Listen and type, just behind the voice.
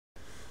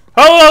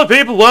Hello,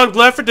 people. Welcome to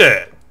Left 4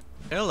 Dead.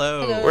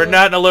 Hello. We're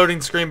not in a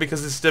loading screen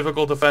because it's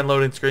difficult to find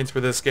loading screens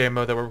for this game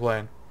mode that we're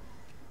playing.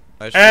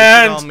 We should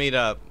all meet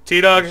up.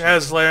 T-Dog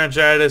has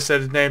laryngitis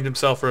and named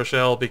himself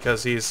Rochelle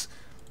because he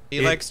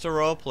likes to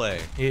roleplay.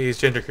 He's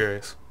gender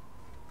curious.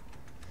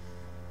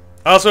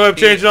 Also, I've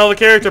changed all the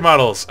character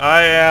models.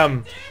 I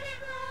am...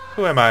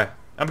 Who am I?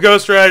 I'm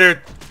Ghost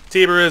Rider.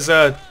 Tiber is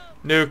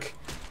Nuke.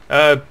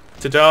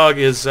 T-Dog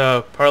is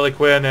Harley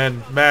Quinn,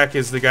 and Mack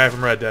is the guy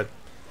from Red Dead.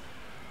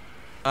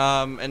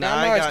 And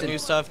I got new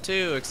stuff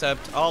too,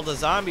 except all the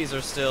zombies are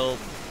still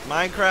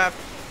Minecraft,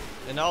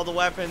 and all the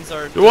weapons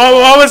are...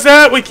 What was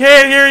that? We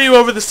can't hear you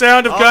over the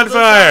sound of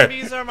gunfire! All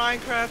the zombies are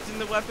Minecraft,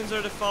 and the weapons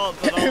are default,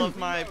 but all of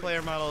my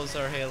player models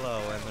are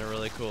Halo, and they're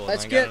really cool.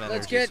 Let's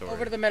get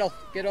over to the middle.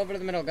 Get over to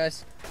the middle,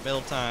 guys.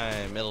 Middle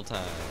time, middle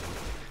time.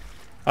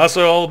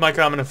 Also, all of my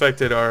common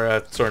infected are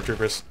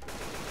stormtroopers.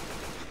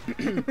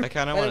 I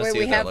kind of want to see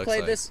what that looks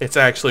like. It's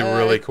actually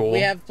really cool. We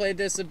have played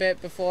this a bit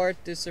before,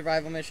 this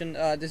survival mission.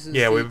 This is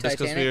we've just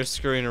because we were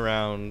screwing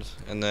around,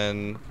 and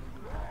then...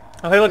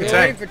 Oh, hey, look, a tank. We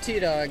were waiting for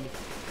T-Dog,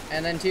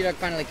 and then T-Dog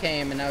finally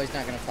came, and now he's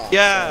not going to fall.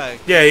 Yeah!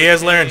 So. Yeah, he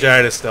has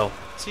laryngitis still.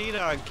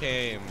 T-Dog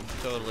came,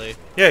 totally.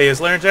 Yeah, he has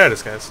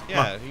laryngitis, guys.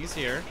 Yeah, he's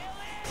here.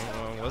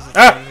 No!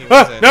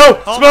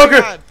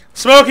 Smoker! Oh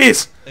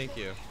Smokies! Thank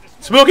you.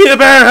 Smokey the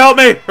Bear, help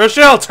me!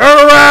 Rochelle,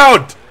 turn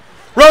around!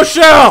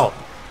 Rochelle!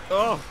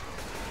 Oh!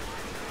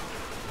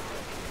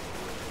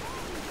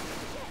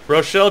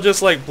 Rochelle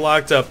just like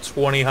blocked up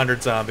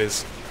 2,000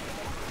 zombies.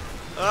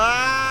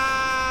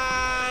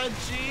 Ah,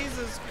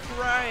 Jesus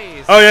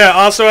Christ! Oh yeah,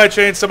 also I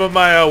changed some of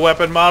my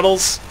weapon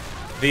models.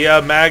 The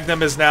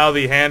Magnum is now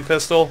the hand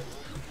pistol.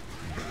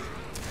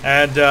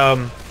 And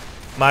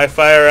my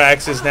fire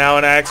axe is now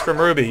an axe from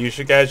Ruby. You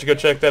guys should go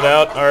check that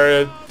out.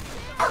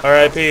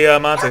 R.I.P.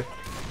 Monty.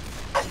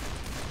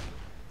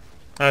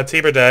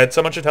 Tiber died.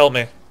 Someone should help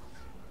me.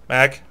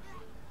 Mac?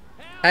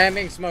 I am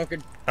being smoked.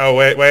 Oh,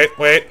 wait.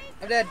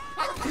 I'm dead.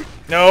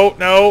 No,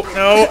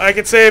 I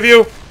can save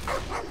you.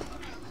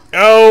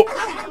 No,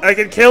 I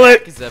can kill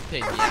it. It's a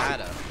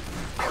pinata.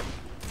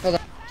 Hold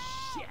on.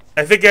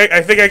 I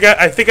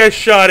think I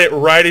shot it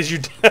right as you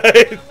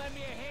died.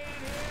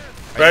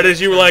 Right as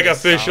you were like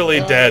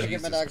officially dead.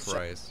 Jesus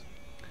Christ.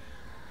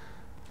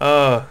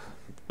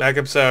 Mac,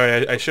 I'm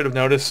sorry. I should have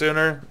noticed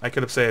sooner. I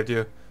could have saved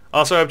you.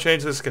 Also, I've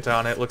changed this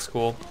katana. It looks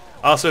cool.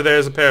 Also,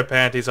 there's a pair of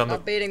panties on the...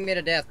 Stop beating me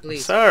to death,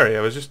 please. Sorry,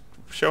 I was just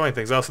showing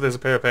things. Also, there's a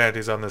pair of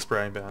panties on this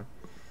frying pan.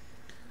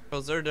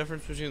 Was there a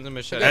difference between the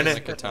machete and the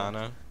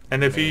katana?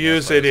 And if you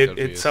use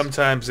it,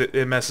 sometimes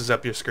it messes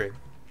up your screen.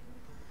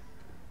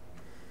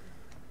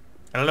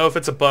 I don't know if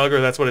it's a bug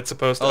or that's what it's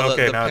supposed to...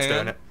 Okay, now it's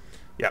doing it.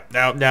 Yeah,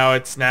 now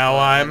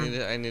I'm...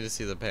 I need to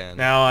see the pan.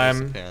 Now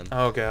Where's I'm... the pan?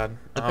 Oh, God.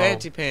 The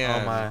panty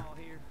pan. Oh, my.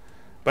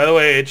 By the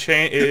way,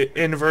 it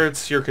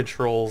inverts your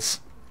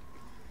controls.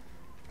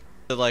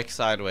 Like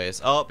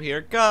sideways. Oh, here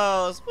it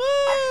goes.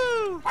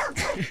 Woo!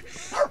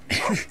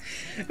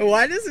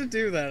 Why does it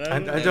do that? I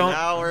don't. And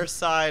now we're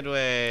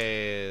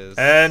sideways.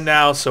 And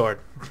now sword.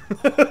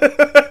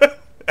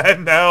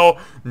 And now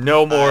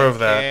no more of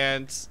that.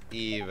 Can't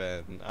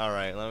even. All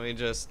right, let me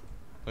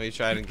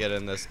try to get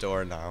in this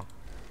door now.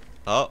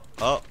 Oh.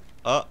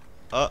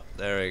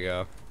 There we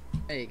go.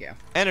 There you go.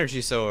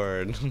 Energy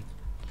sword.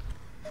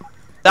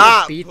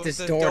 Stop! Beat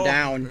this door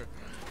down.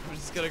 I'm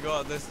just gonna go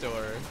out this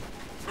door.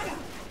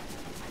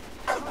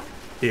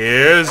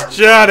 Here's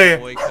Johnny.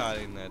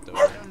 Boycotting that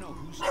door.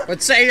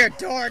 But say your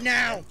door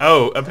now.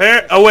 Oh,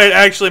 oh wait,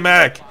 actually,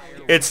 Mac,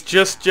 it's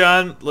just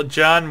John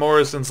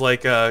Morrison's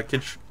like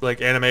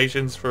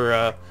animations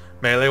for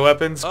melee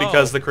weapons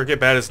because the cricket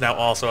bat is now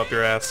also up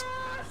your ass.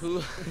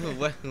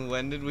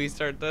 When did we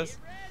start this?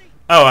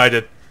 Oh, I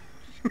did.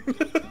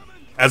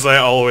 As I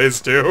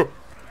always do.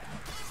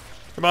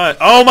 Come on.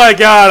 Oh my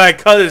God, I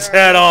cut his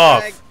head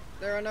off.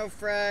 There are no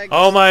frags.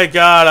 Oh my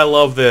God, I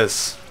love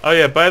this. Oh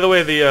yeah, by the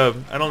way,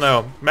 I don't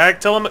know. Mac,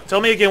 tell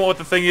me again what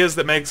the thing is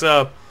that makes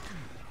the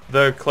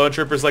clone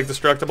troopers like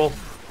destructible.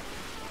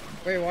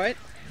 Wait, what?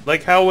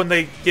 Like how when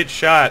they get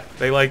shot,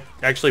 they like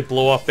actually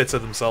blow off bits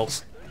of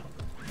themselves.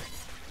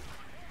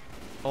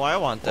 Oh, I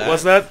want that. What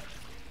was that?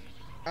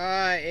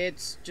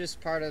 It's just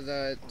part of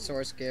the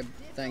source gib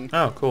thing.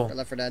 Oh, cool. For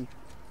Left 4 Dead.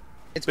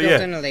 It's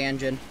built into the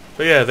engine.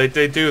 But yeah,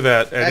 they do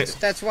that. And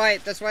that's why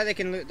they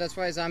can that's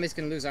why zombies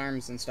can lose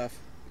arms and stuff.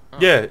 Oh.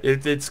 Yeah,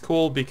 it's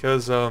cool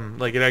because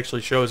like it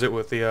actually shows it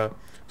with the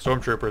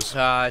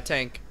stormtroopers.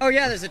 Tank. Oh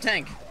yeah, there's a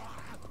tank.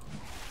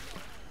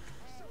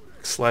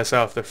 Slice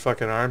off their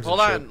fucking arms. Hold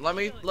and on,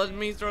 shit. let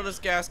me throw this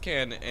gas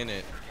can in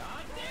it.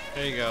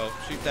 There you go.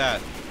 Shoot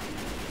that.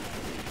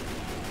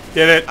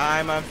 Get it.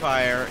 I'm on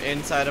fire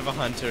inside of a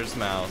hunter's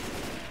mouth.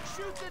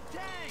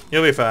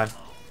 You'll be fine.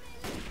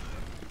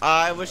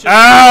 I wish it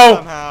Ow!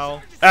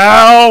 somehow.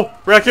 Ow!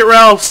 Wreck-It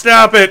Ralph,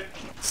 stop it!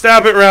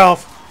 Stop it,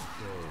 Ralph!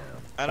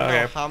 I don't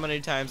know how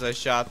many times I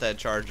shot that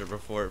charger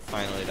before it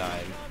finally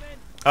died.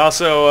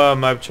 Also,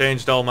 I've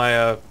changed all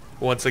my,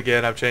 once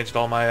again, I've changed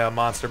all my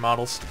monster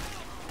models.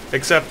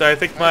 Except I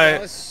think I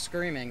was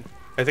screaming.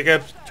 I think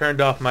I've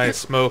turned off my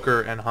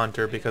smoker and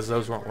hunter because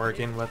those weren't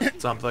working with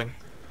something.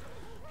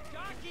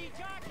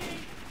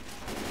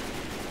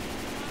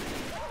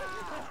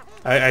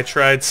 I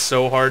tried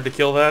so hard to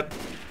kill that.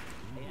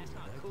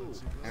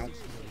 Ow.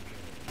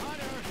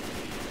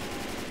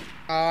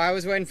 Oh, I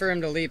was waiting for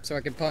him to leap so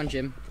I could punch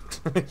him.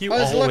 You Oh,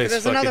 look, always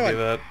there's fucking another do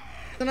that.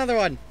 There's another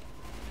one.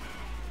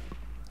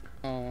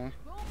 Oh.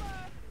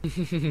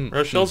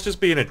 Rochelle's just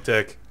being a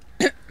dick.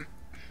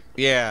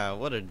 Yeah,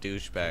 what a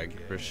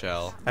douchebag,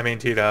 Rochelle. I mean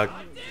T-Dog.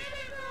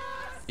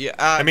 Yeah,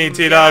 I mean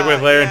T-Dog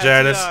with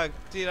laryngitis.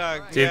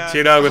 T-Dog,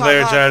 T-Dog with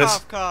laryngitis.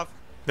 Cough, cough.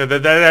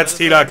 That's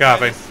T-Dog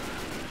coughing.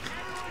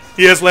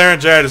 He has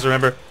laryngitis,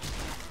 remember?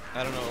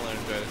 I don't know what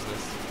laryngitis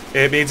is.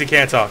 It means he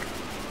can't talk.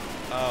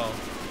 Oh,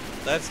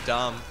 that's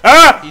dumb.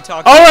 Ah! He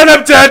talks. Oh, and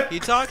I'm dead! He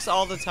talks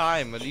all the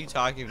time. What are you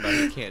talking about?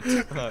 He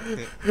can't talk.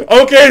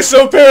 Okay,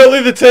 so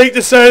apparently the tank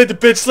decided to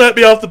bitch slap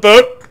me off the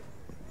boat.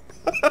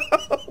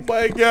 Oh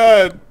my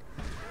god.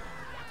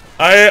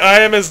 I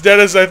am as dead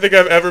as I think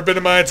I've ever been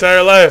in my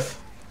entire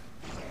life.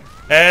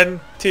 And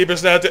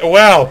Tiber's now dead.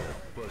 Wow.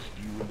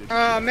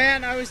 Oh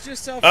man, I was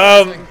just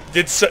self-resting.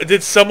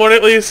 Did someone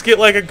at least get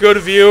like a good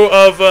view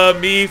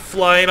of me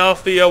flying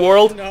off the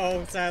world?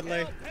 No,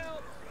 sadly.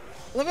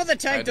 Look how the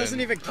tank doesn't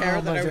even care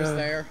that I was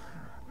there.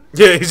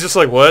 Yeah, he's just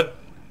like, what?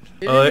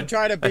 He didn't even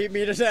try to beat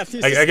me to death.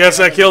 I guess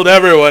I killed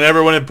everyone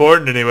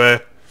important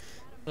anyway.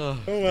 Oh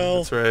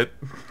well. That's right.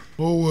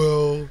 Oh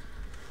well.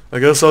 I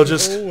guess I'll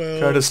just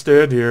kind of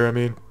stand here. I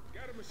mean,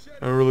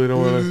 I don't really know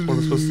what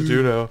I'm supposed to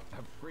do now.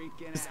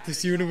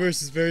 This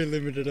universe is very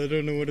limited. I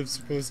don't know what I'm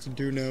supposed to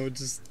do now.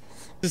 Just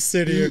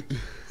sit here.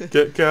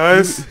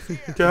 Guys,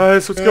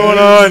 what's going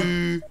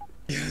on?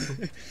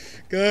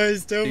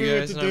 Guys, tell me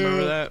what to do. You guys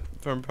remember that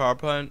from Power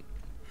Plant?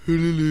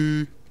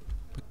 One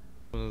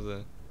of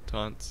the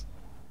taunts.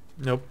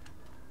 Nope.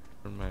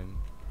 Never mind.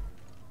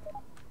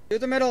 Through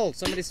the middle.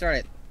 Somebody start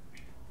it.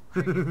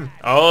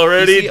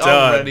 Already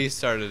done. Already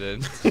started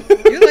it.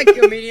 You like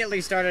immediately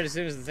started as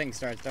soon as the thing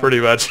starts. Pretty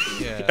much.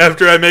 Yeah.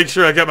 After I make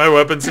sure I got my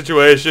weapon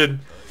situated,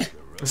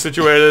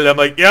 I'm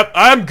like, yep,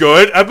 I'm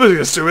good. I'm gonna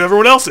assume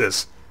everyone else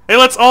is. Hey,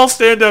 let's all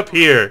stand up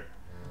here.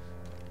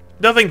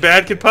 Nothing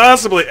bad could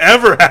possibly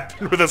ever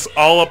happen with us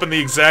all up in the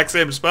exact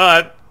same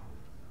spot.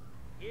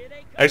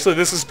 Actually,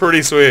 this is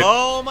pretty sweet.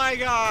 Oh my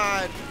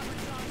god.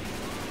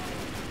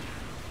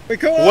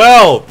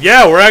 Well,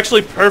 yeah, we're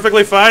actually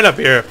perfectly fine up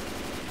here.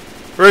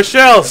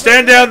 Rochelle,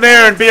 stand down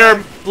there and be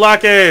our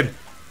blockade.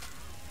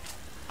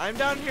 I'm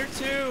down here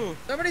too.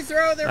 Somebody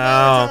throw their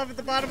Molotov at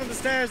the bottom of the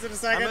stairs in a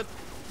second.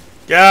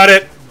 Got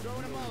it.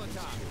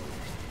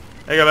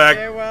 Hey, go back.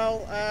 Okay,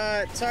 well,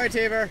 sorry,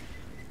 Tiber.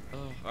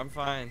 Oh, I'm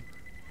fine.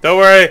 Don't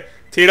worry.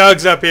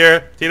 T-Dog's up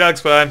here.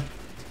 T-Dog's fine.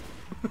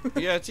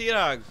 Yeah,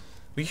 T-Dog.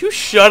 Will you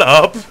shut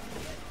up?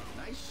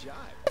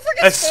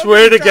 I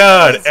swear to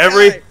God,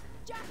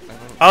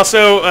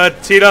 Also,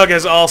 T-Dog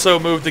has also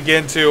moved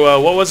again to,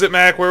 what was it,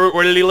 Mac?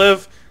 Where did he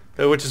live?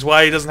 Which is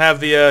why he doesn't have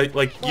the,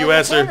 like,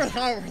 US or...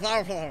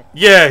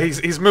 Yeah,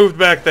 he's moved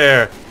back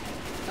there.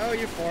 Oh,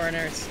 you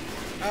foreigners.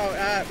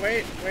 Oh,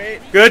 wait.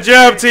 Good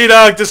job,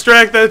 T-Dog.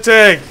 Distract that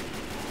tank.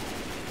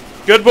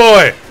 Good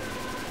boy.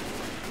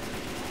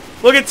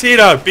 Look at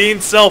T-Dog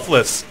being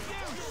selfless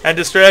and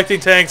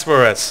distracting tanks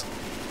for us.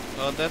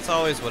 Well, that's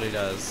always what he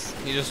does.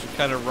 He just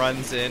kind of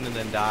runs in and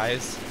then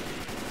dies.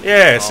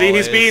 Yeah, see,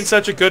 he's being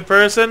such a good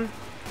person.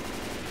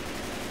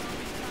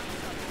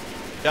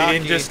 Jockey.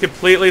 Being just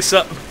completely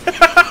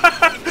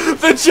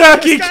The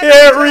jockey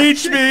can't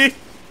reach me!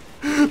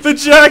 The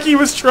jockey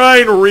was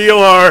trying real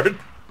hard.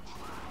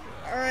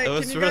 Alright, It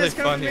was can you really guys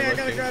come with funny me? I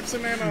gotta looking. grab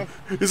some ammo.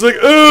 He's like,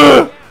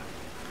 ugh!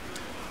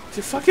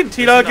 Dude, fucking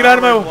T-Dog, get out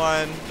of my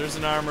way. There's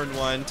an armored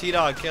one.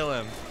 T-Dog, kill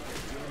him.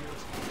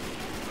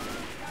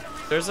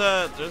 There's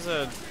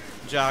a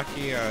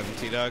jockey on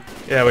T-Dog.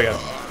 Yeah, we go.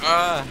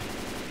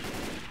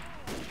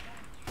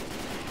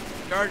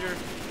 Charger.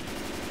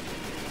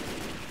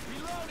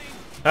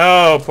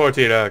 Oh, poor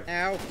T-Dog.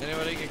 Ow.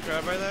 Anybody get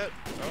grabbed by that?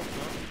 Oh,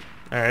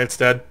 no. Alright, it's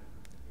dead.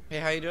 Hey,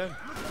 how you doing?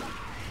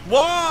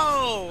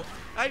 Whoa!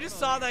 I just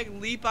saw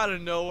that leap out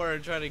of nowhere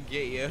and try to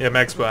get you. Yeah,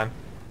 Max spawn.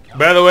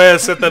 By the way, I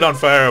set that on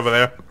fire over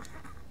there.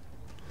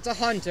 It's a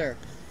hunter.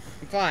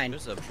 I'm fine.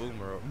 There's a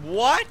boomer.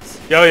 What?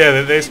 Oh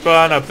yeah, they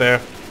spawn up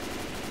there.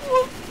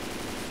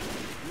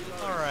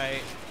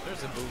 Alright,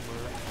 there's a boomer.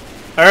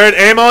 Alright,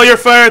 aim all your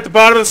fire at the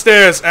bottom of the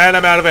stairs, and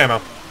I'm out of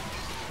ammo.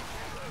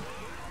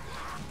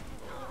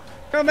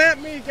 Come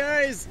at me,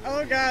 guys!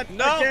 Oh god.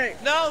 No! Okay.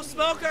 No!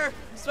 Smoker!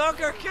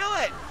 Smoker, kill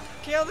it!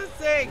 Kill this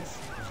thing!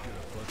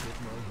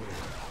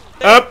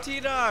 Up!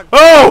 T-Dog!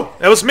 Oh!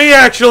 That was me,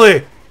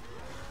 actually!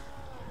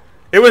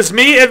 It was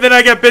me, and then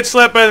I got bitch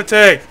slapped by the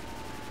tank.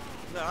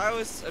 No,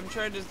 I'm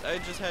trying to, I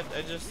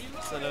just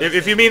said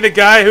If you mean the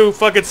guy who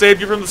fucking saved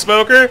you from the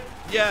smoker?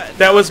 Yeah.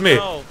 That was me.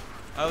 No.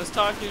 I was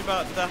talking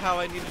about how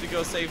I needed to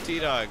go save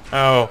T-Dog.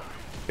 Oh.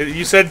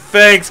 You said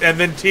thanks, and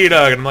then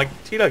T-Dog, and I'm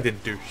like, T-Dog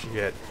didn't do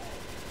shit.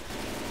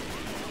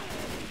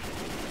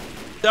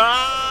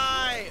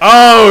 Die!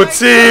 Oh,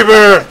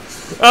 Tiber!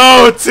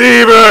 Oh,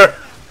 Tiber!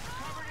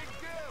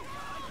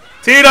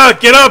 Tina,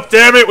 get up,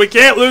 damn it! We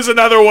can't lose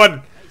another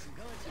one.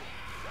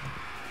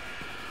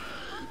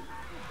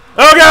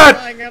 Oh God!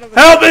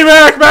 Help me,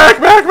 Mack!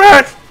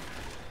 Mack!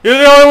 You're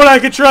the only one I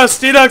can trust.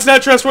 T-Dog's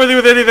not trustworthy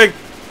with anything.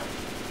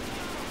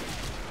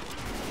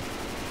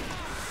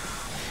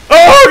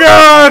 Oh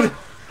God!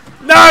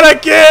 Not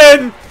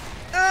again!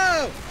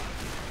 Oh!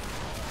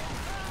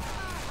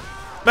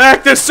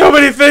 Mack, there's so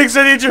many things.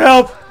 I need your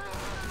help.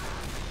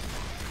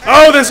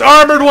 Oh, this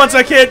armored ones.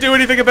 I can't do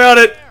anything about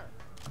it.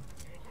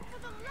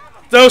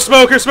 No,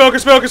 Smoker.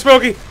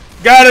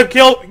 Got him.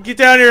 Kill. Get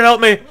down here and help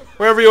me.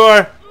 Wherever you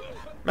are.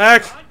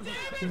 Mack,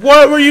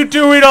 what were you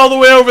doing all the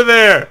way over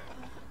there?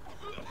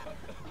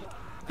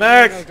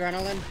 Mack.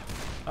 Adrenaline.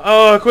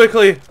 Oh,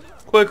 quickly.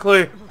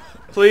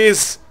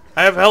 Please.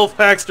 I have health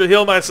packs to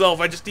heal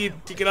myself. I just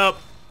need to get up.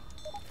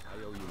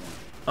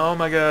 Oh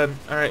my God.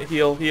 Alright,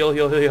 heal. Please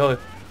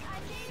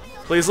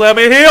let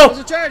me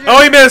heal.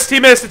 Oh, he missed.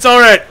 It's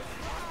alright.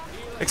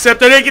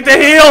 Except I didn't get to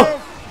heal.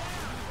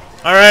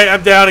 Alright,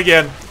 I'm down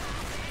again.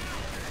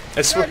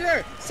 I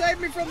swear.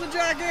 Save me from the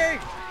jockey!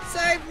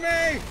 Save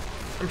me!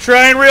 I'm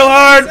trying real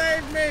hard.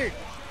 Save me!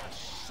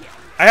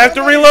 I have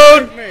to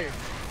reload.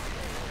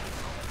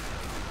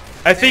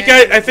 I think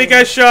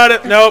I shot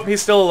it. Nope,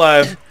 he's still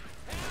alive.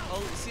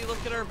 Oh, see,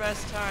 look at our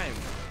best time.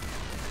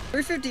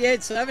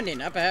 358.70,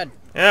 not bad.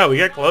 Yeah, we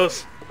got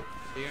close.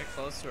 We got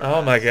close to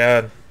Oh my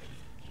God.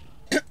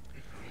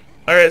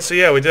 Alright, so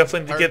yeah, we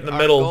definitely need to get in the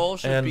middle. Our goal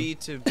should be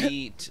to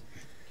beat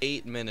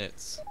 8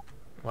 minutes.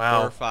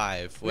 Wow. Or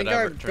 5,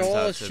 whatever it turns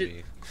out to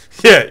be.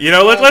 Yeah, you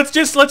know, let's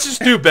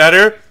just do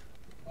better.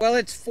 Well,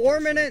 it's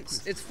 4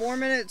 minutes. It's 4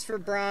 minutes for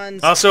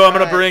bronze. Also, I'm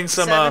gonna bring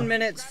some. 7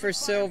 minutes for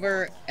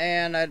silver,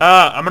 and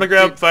I'm gonna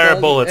grab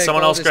fire bullets.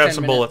 Someone else grab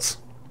some bullets.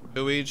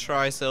 Do we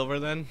try silver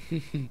then?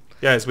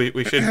 Guys,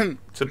 we should.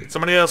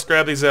 Somebody else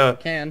grab these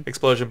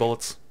explosion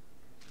bullets.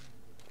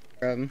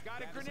 And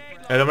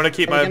I'm gonna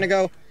keep my.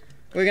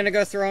 We're gonna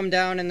go throw them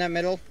down in that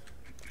middle.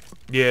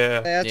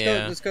 Yeah.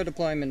 Hey, let's go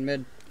deployment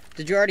mid.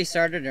 Did you already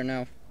start it or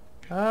no?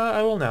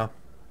 I will now.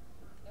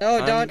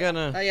 No, don't.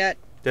 Not yet.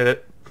 Did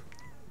it?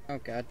 Oh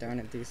God darn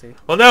it, DC.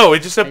 Well, no, we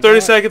just have 30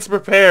 seconds to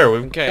prepare.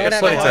 Okay, I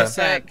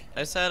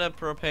set a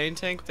propane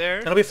tank there.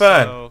 It'll be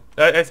fine. So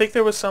I think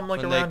there was some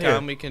like when around they here.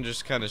 come, we can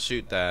just kind of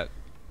shoot that.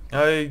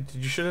 You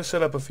should have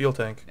set up a fuel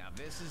tank.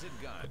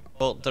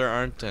 Well, there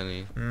aren't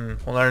any. Well,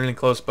 not anything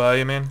close by,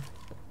 you mean?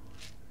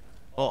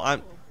 Well,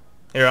 I'm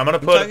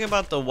talking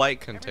about the white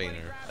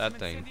container. That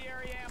thing.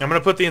 I'm gonna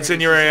put the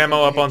incendiary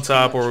ammo up on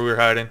top where we were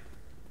hiding.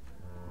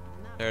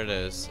 There it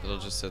is. It'll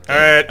just sit there.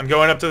 Alright, I'm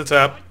going up to the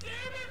top.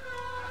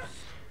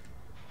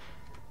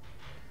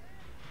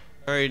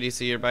 Sorry,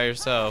 DC, you're by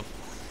yourself.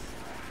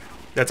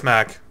 That's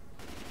Mack.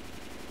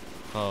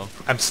 Oh.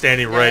 I'm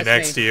standing right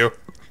next to you.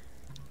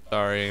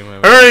 Sorry.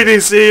 Hurry,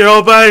 DC, you're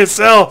all by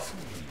yourself.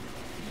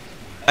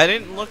 I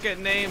didn't look at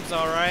names,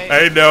 alright?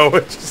 I know, I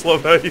just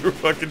love how you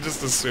fucking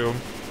just assume.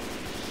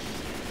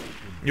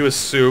 You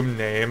assume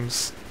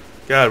names.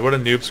 God, what a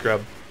noob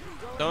scrub.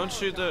 Don't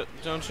shoot it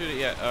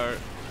yet, or...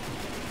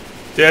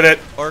 Did it.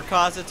 Or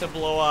cause it to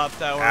blow up,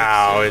 that works.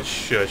 Ow, it's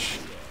shush.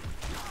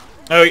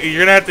 Oh, you're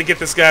gonna have to get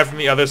this guy from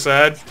the other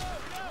side.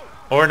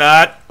 Or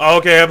not. Oh,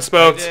 okay, I'm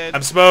smoked.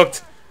 I'm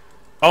smoked.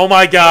 Oh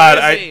my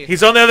God,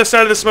 he's on the other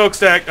side of the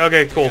smokestack.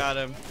 Okay, cool. Got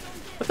him.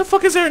 What the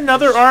fuck is there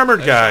another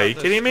armored guy? You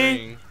kidding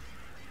me?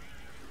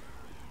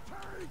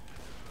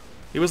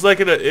 He was like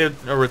in a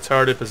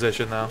retarded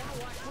position though.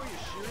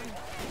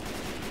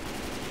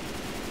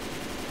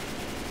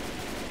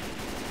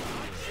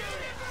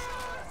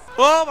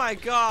 Oh my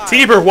God!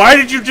 Tiber, why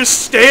did you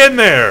just stand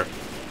there?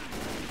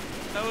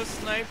 I was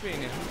sniping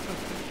him.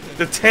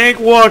 The tank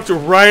walked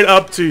right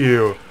up to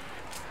you.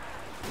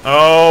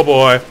 Oh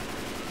boy.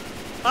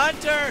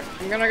 Hunter!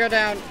 I'm gonna go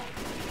down.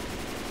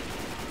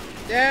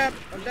 Yep,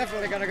 I'm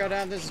definitely gonna go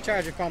down. There's a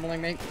charger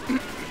pummeling me. Okay,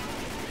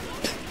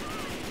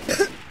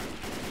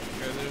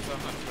 there's a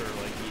hunter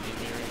like eating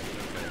me.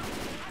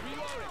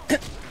 Okay.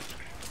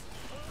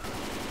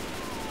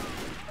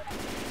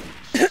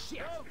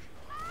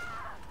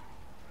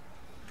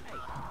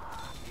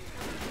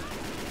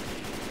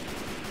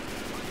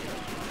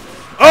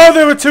 Oh,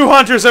 there were 2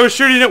 hunters. I was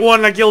shooting at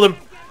one and I killed him.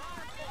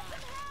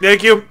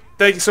 Thank you.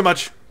 Thank you so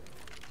much.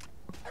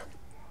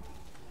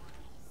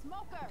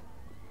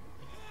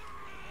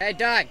 Hey,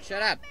 dog,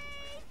 shut up.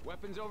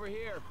 Weapons over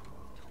here.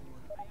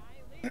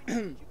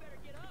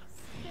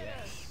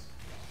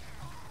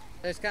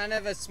 There's kind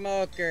of a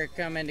smoker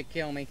coming to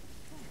kill me.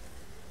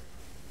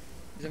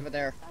 He's over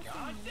there.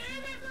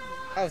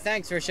 Oh,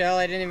 thanks, Rochelle.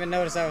 I didn't even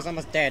notice I was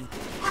almost dead.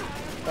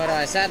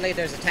 But sadly,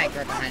 there's a tank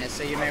right behind us,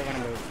 so you may want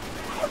to move.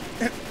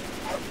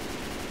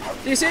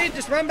 DC,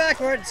 just run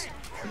backwards.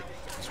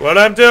 That's what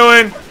I'm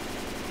doing.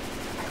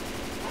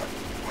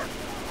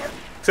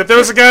 Except there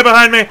was a guy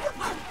behind me.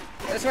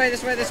 This way,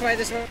 this way, this way,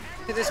 this way,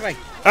 this way.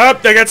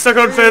 Up, I got stuck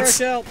on Fitz.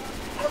 Rochelle.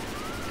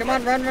 Come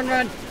on, run, run,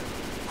 run.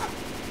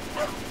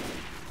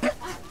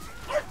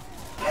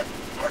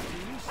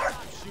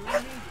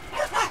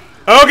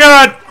 Oh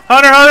God!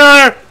 Hunter, Hunter,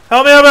 Hunter!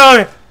 Help me, help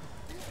me!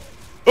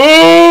 Ooh!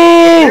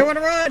 I want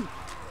to run.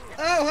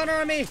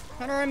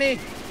 Cover me.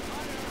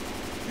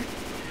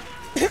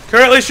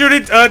 Currently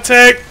shooting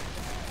tank.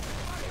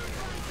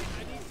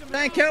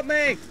 Tank, help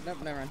me. Nope,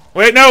 never mind.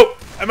 Wait, no.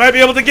 I might be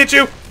able to get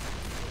you.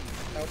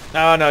 Nope.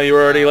 Oh, no. You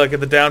were already, like, in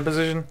the down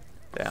position.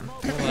 Damn.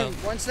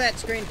 Once that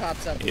screen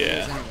pops up, we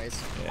lose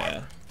anyways.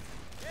 Yeah.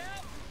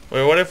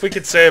 Wait, what if we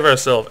could save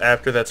ourselves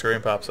after that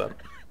screen pops up?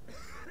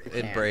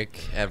 It'd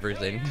break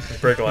everything.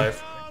 Break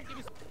life.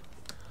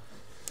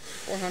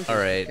 400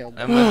 Alright, killed.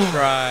 I'm gonna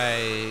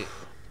try...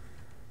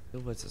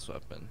 What's this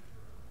weapon?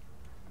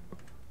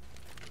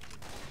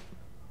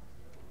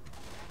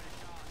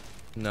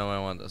 No, I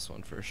want this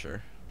one for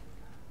sure.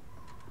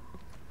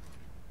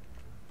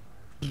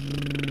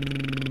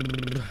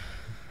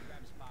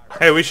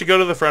 Hey, we should go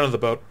to the front of the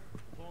boat.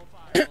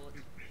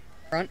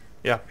 Front?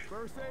 Yeah.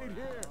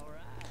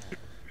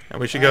 And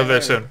we should go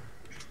there soon.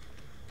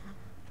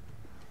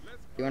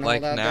 You wanna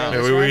Like hold out now. there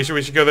Yeah, this way?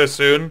 we should go there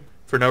soon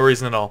for no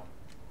reason at all.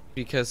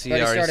 Because he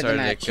Already already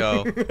started the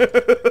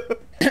started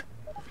to go.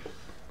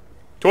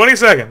 20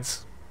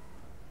 seconds.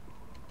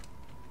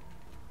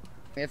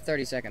 We have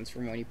 30 seconds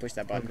from when you push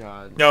that button.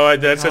 God. No, I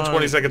said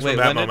 20 seconds Wait, from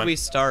that when moment. did we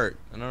start?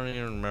 I don't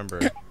even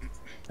remember.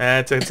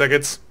 10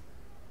 seconds.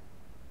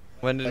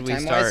 When did But we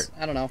time-wise, start?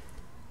 I don't know.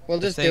 We'll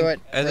just do it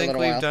for I a think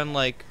little we've while. done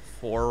like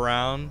 4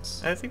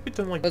 rounds. I think we've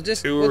done like We'll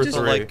just- 2 we'll or just-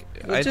 So 3. like,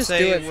 We'll I'd just do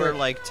say it we're for-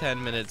 like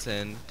 10 minutes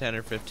in, 10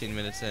 or 15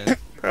 minutes in.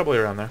 Probably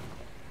around there.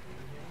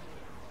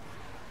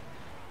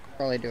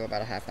 Probably do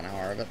about a half an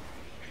hour of it.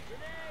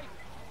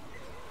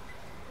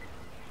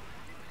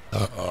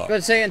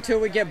 But say until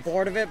we get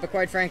bored of it, but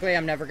quite frankly,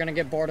 I'm never gonna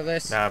get bored of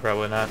this. Nah,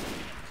 probably not.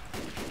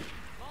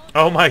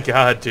 Oh my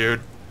god,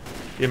 dude.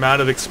 The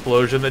amount of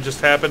explosion that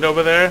just happened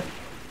over there.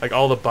 Like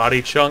all the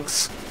body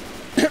chunks.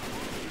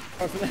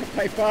 Oh, for that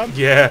pipe bomb?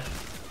 Yeah.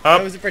 Up.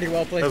 That was a pretty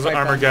well placed That was an pipe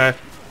armor bomb. guy.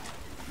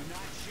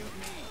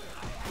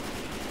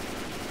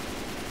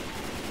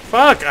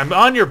 Fuck, I'm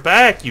on your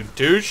back, you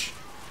douche.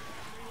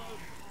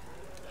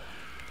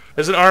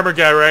 There's an armor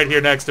guy right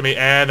here next to me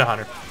and a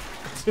hunter.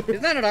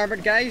 He's not an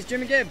armored guy, he's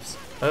Jimmy Gibbs.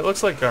 That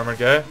looks like armor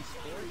guy.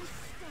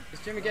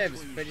 He's Jimmy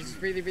Gibbs, but he's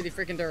really, really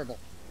freaking durable.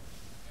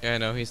 Yeah, I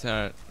know he's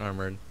not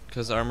armored.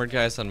 Because armored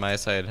guys on my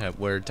side have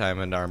wear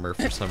diamond armor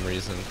for some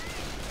reason.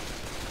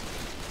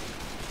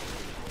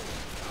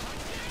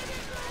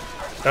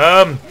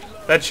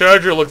 That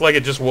charger looked like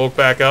it just woke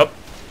back up.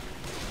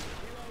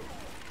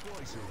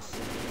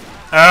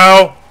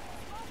 Ow!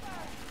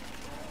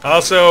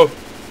 Also,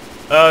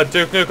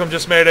 Duke Nukem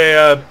just made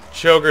a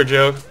choker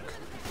joke.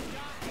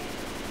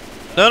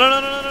 No, no,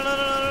 no, no, no, no,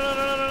 no, no, no,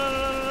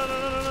 no,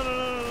 no, no,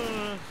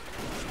 no, no.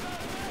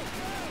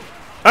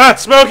 Ah,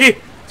 Smokey!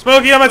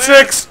 Smokey, I'm at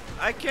 6!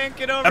 I can't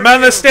get over. I'm on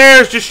the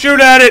stairs, just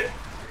shoot at it!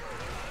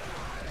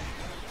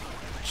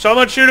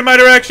 Someone shoot in my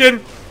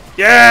direction!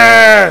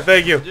 Yeah!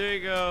 Thank you. There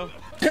you go.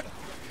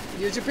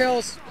 Use your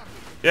pills.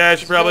 Yeah, I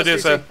should probably do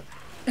pills,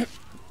 so.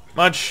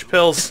 Munch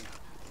pills.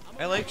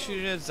 I like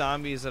shooting at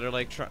zombies that are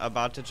like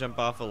about to jump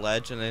off a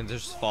ledge and then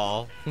just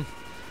fall.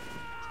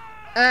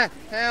 Ah,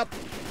 help.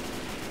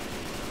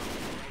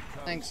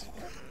 Thanks.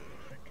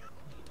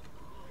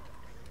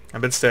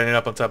 I've been standing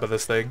up on top of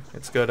this thing.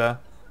 It's good,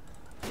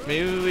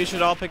 Maybe we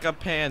should all pick up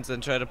pans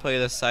and try to play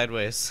this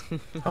sideways.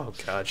 Oh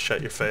god,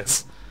 shut your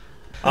face.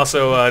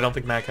 Also, I don't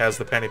think Mack has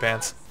the panty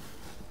pants.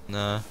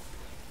 Nah.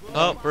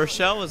 Oh,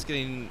 Rochelle was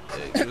getting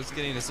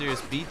a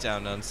serious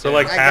beatdown downstairs. For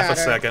like I half a got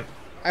her. second.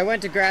 I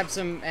went to grab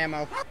some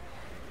ammo.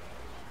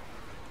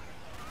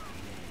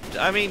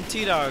 I mean,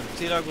 T-Dog.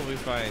 T-Dog will be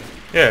fine.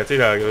 Yeah,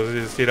 T-Dog. It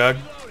was T-Dog.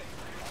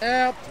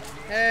 Help!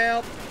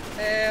 Help!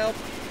 Help!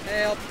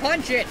 Help!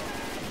 Punch it!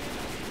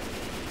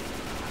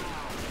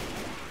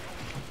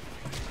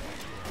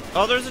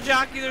 Oh, there's a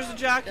jockey. There's a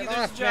jockey. Get There's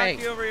a off jockey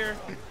me. over here.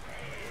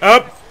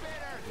 Up!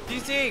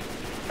 DC.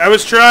 I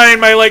was trying,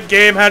 my like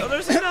game had... Oh,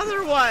 there's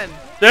another one.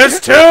 There's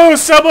 2!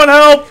 Someone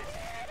help!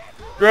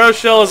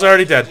 Rochelle is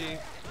already dead.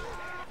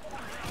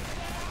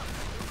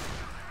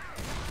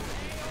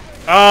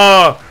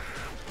 Oh!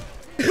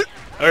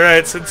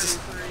 Alright, since...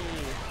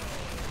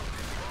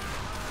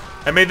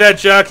 I made that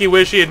jockey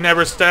wish he had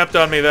never stepped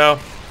on me, though.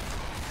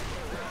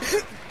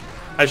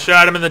 I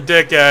shot him in the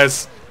dick,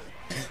 guys.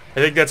 I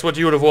think that's what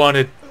you would have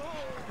wanted.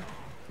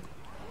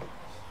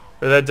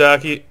 For that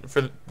donkey,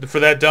 for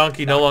that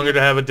donkey no longer to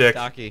have a dick.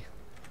 Docky.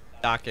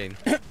 Docking.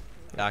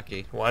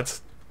 Docky. What?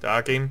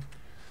 Docking?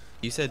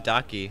 You said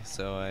docky,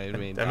 so I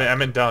mean. I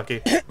meant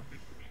donkey.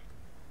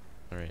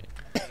 Alright.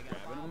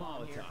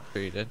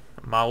 Sure you did.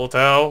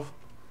 Molotov.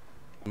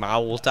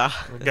 Malta.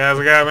 Guys,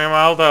 I got me a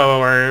Molotov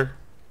over here.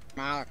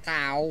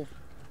 Cow.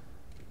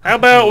 How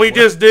about we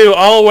just do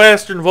all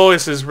Western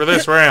voices for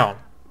this round?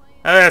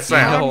 How that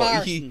sound? No. No,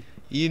 Martin.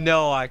 you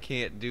know I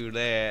can't do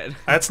that.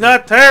 That's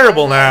not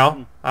terrible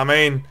now. I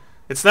mean,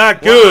 it's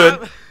not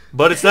good,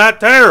 but it's not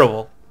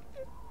terrible.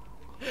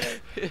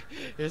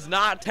 It's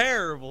not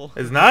terrible.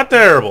 It's not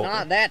terrible.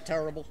 Not that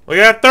terrible. We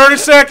got 30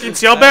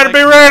 seconds. Y'all better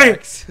be ready.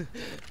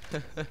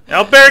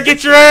 Y'all better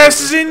get your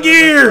asses in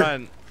gear.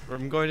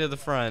 I'm going to the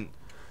front.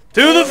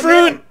 To the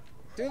front.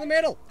 To the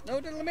middle. No,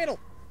 to the middle.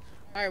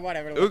 Alright,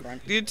 whatever. Let's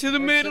run. Get to the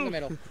To middle. the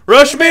middle.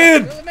 Rush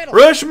mid! To the middle.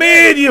 Rush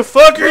mid, you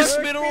fuckers!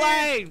 Rush middle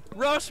lane.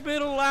 Rush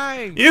middle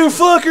lane. You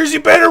fuckers,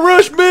 you better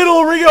rush middle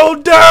or we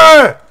gon'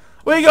 die!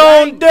 We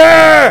gon'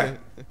 die!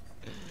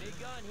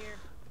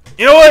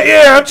 You know what?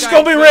 Yeah, I'm just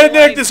gonna be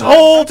redneck this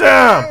whole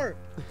time.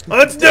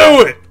 Let's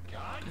do it!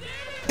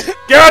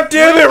 God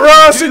damn it,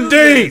 Ross and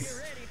Dean!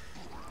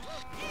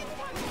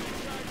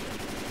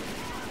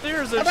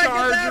 There's a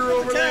charger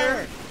over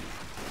there.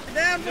 Get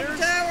down from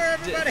the tower,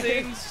 everybody.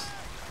 Things.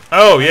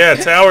 Oh yeah,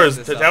 the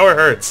tower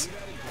hurts.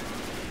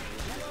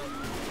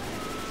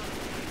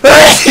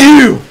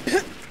 Achoo!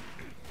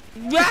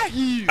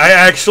 I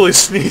actually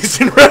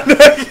sneezed in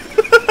redneck.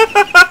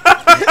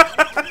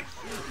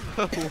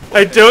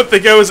 I don't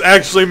think I was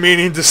actually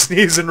meaning to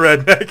sneeze in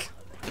redneck.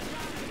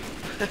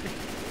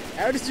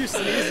 How did you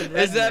sneeze in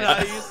Is that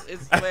redneck? how you?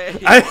 It's way.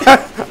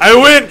 I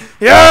went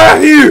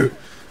Yahoo!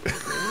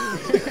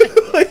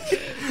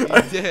 You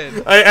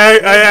did.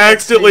 I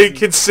accidentally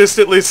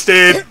consistently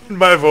stayed in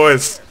my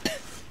voice.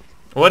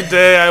 One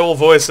day I will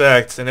voice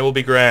act and it will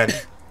be grand.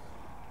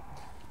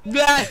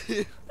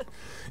 Yahoo!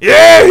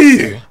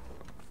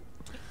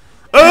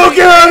 Oh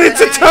god,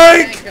 it's a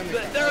tank!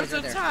 There's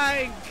a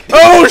tank!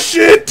 Oh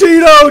shit,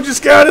 Tito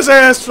just got his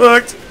ass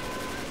fucked! I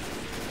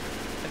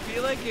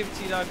feel like if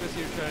T-Dog was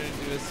here trying to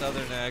do a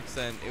southern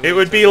accent, It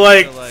would be turn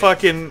like into,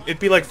 fucking, it'd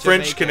be like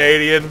French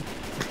Canadian.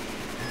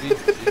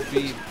 It'd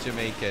be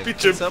Jamaican. Be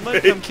Can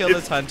someone come kill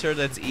this hunter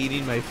that's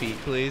eating my feet,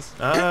 please?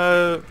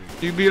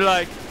 You'd be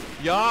like,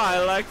 yeah, I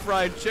like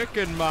fried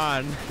chicken,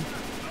 man.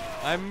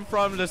 I'm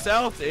from the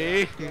south,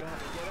 eh?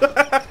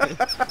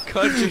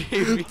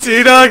 Country.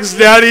 T-Dog's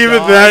not even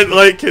that,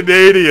 like,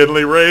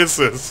 Canadianly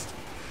racist.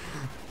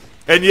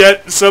 And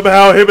yet,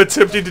 somehow him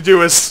attempting to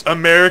do a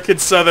American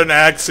Southern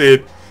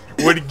accent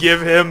would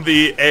give him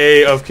the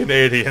A of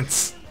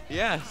Canadians.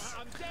 Yes.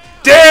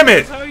 Damn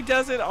it! That's how he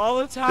does it all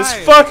the time. This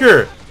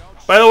fucker!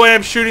 By the way,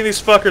 I'm shooting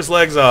these fuckers'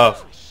 legs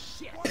off.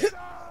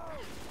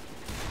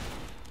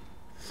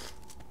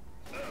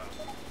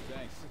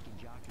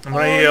 I'm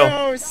gonna heal.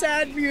 Oh no,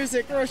 sad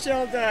music.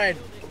 Rochelle died.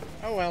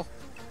 Oh well.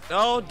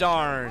 Oh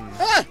darn.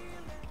 Ah!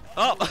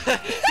 Oh,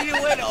 he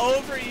went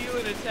over you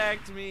and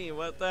attacked me.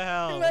 What the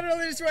hell?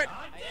 Literally just went,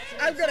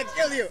 I'm gonna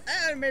kill you.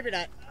 Maybe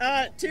not.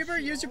 Tiber,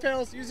 use your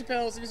pills. Use your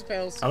pills. Use your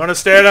pills. I'm gonna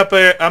stand up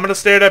here. I'm gonna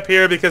stand up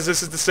here because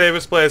this is the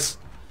safest place.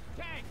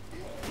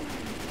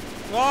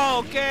 Whoa,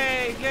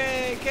 okay.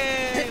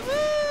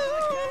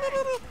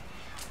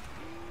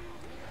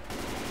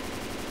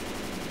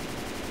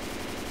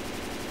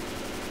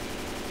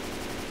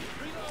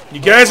 You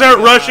guys aren't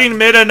rushing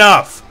mid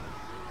enough.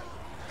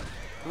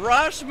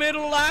 Rush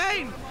middle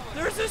lane.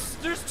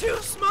 There's two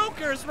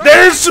smokers. Right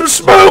There's some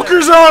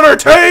smokers on our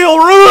tail.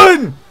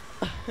 Run!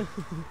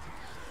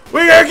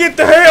 We gotta get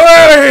the hell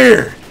out of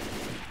here.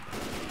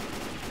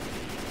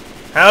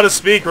 How to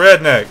speak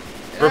redneck.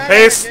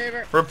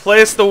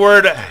 Replace the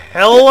word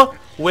hell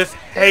with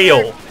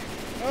hail.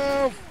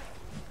 Oh.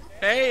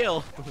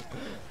 Hail.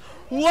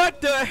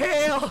 What the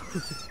hell?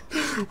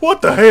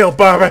 What the hell,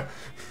 Bobby?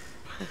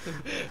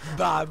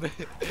 Bob.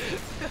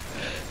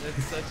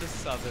 That's such a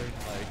southern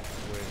like.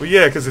 Well,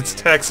 yeah, because it's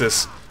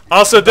Texas.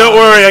 Also, don't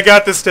worry, I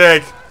got this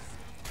tank.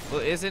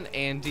 Well, isn't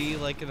Andy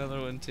like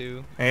another one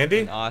too? Andy?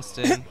 In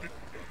Austin.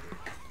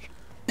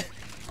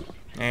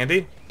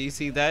 Andy? You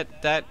see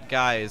that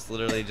guy is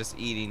literally just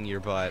eating your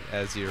butt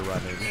as you're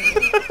running.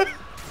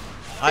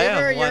 I have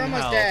You're one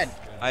almost health. dead.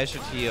 I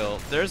should heal.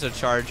 There's a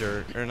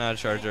charger, or not a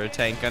charger, a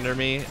tank under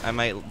me. I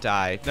might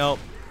die. Nope.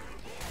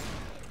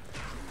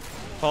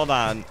 Hold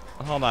on.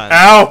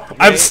 Ow! Wait.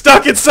 I'm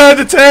stuck inside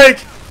the tank!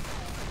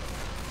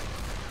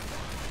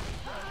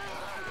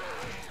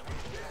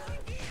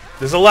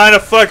 There's a line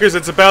of fuckers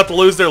that's about to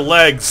lose their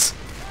legs.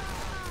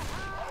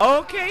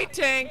 Okay,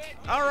 tank.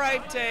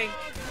 Alright, tank.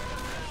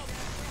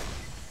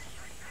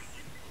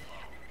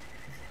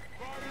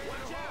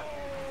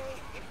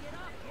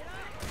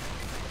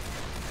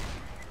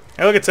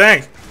 Hey, look at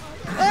Tank.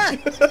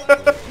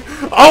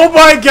 Oh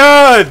my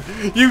god!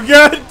 You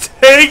got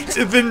tanked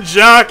and then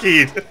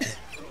jockeyed.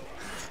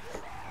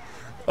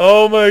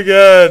 Oh my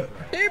god.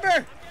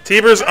 Tiber!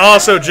 Tiber's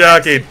also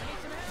jockeyed.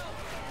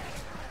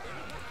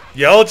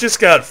 Y'all just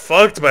got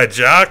fucked by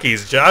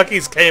jockeys.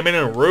 Jockeys came in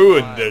and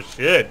ruined the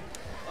shit.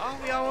 Oh,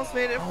 we almost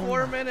made it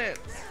 4 minutes.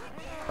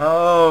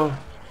 Oh.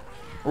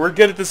 We're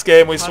good at this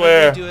game, we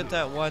swear. How did we do it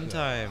that one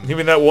time? You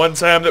mean that one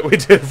time that we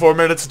did 4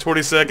 minutes and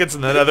 20 seconds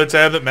and that other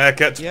time that Mack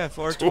got... Yeah,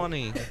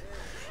 420.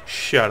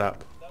 Shut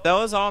up. That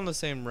was all in the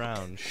same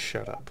round.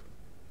 Shut up.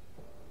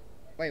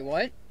 Wait,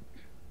 what?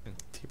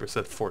 Tiber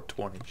said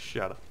 420.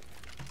 Shut up.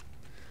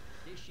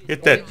 Get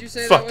What that did you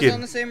say fucking... that was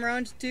on the same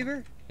round,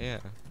 Tiber? Yeah.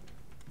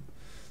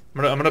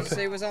 I'm gonna Did you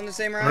say it was on the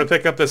same I'm round? gonna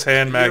pick up this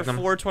hand You're magnum.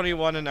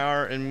 421 an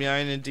hour, and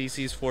mine and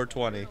DC's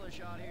 420.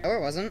 Oh, it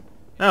wasn't.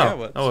 No, Yeah,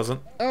 what? I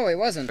wasn't. Oh, it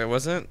wasn't. It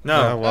wasn't?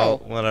 No.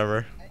 Well, Oh.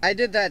 whatever. I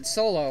did that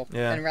solo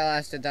Yeah. and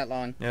lasted that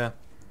long. Yeah.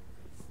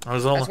 I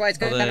was only... That's why it's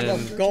Well, kind of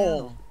a then-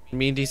 goal.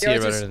 Me and DC Yeah, are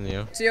it's better just- than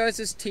you. See how it's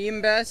his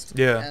team best?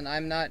 Yeah. And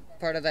I'm not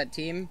part of that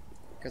team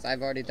because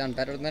I've already done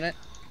better than it.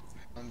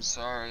 I'm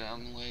sorry,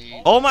 I'm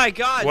late. Oh my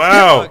God!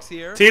 Wow. T-Dog's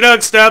here.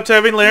 T-Dog stopped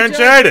having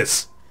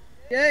laryngitis.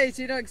 Yay,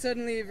 T-Dog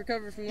suddenly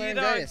recovered from T-Dog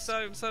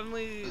laryngitis.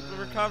 suddenly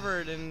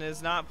recovered and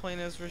is not playing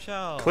as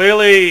Rochelle.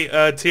 Clearly,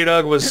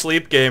 T-Dog was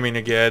sleep gaming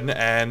again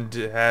and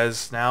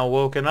has now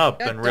woken up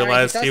God and darn,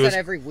 realized he does that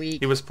every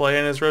week. he was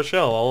playing as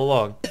Rochelle all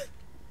along.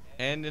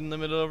 And in the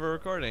middle of a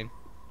recording.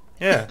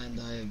 Yeah. And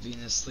I have been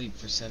asleep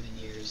for 7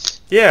 years.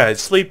 Yeah,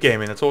 it's sleep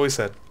gaming. That's what we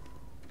said.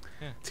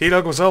 Yeah.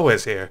 T-Dog was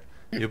always here.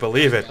 You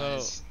believe it.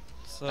 Guys,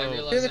 So I To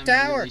realize the I'm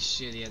tower. really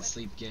shitty at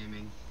sleep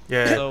gaming.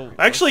 Yeah. So-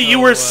 Actually, so, you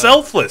were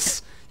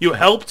selfless. You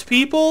helped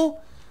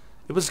people.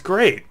 It was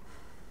great.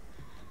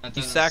 That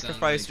you doesn't sound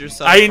sacrificed like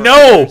yourself. I for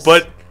know, others.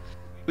 but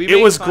we it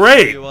made was fun of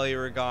great. you while you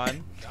were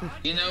gone. it.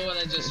 You know what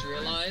I just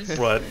realized?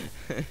 what?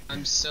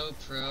 I'm so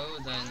pro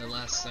that in the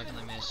last second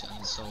I managed to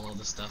uninstall all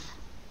the stuff.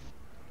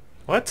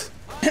 What?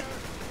 I never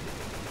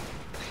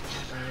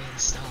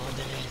installed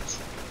it.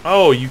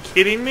 Oh, you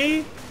kidding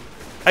me?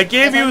 I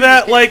gave you 100%.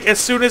 that like as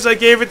soon as I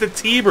gave it to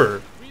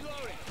Tiber.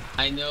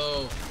 I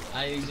know.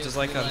 I just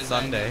like on realized I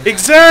Sunday. never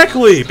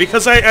Exactly, installed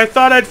because I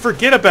thought I'd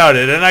forget about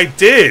it, and I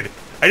did.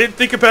 I didn't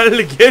think about it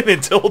again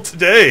until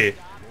today. Okay,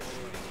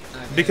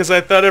 Because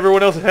I thought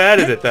everyone else had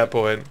it at that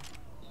point.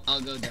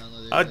 I'll go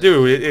download it. I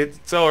do.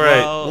 It's alright.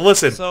 Well,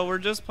 Listen. So we're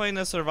just playing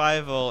the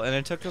survival, and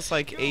it took us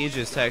like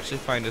ages to actually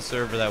find a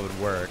server that would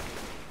work.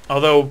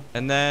 Although,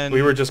 And then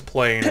we were just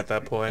playing at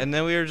that point. And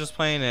then we were just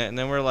playing it, and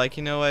then we're like,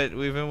 you know what?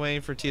 We've been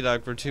waiting for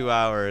T-Dog for 2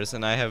 hours,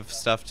 and I have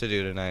stuff to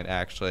do tonight,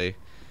 actually.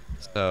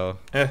 So,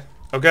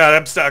 Oh god,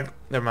 I'm stuck.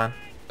 Never mind.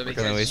 So Okay,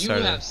 then we because you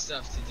started. have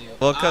stuff to do.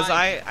 well, because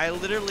I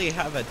literally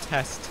have a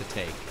test to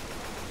take,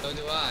 So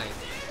do I.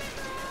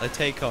 a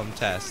take-home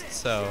test.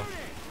 So,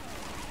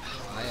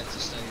 I have to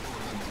study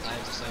for my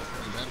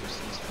driver's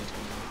test for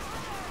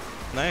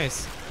tomorrow.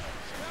 nice.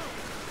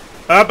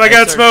 Up, I got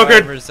What's our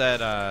smokered. drivers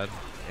at,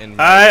 in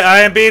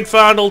I am being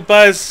fondled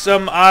by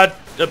some odd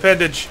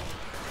appendage.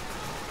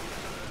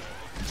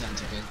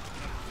 Sounds okay.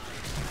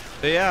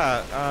 But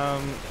yeah,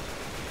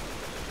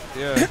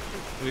 yeah,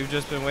 we've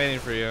just been waiting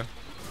for you.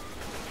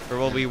 Or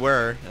well, we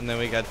were, and then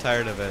we got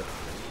tired of it.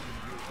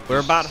 We're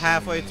about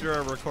halfway through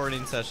our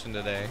recording session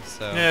today,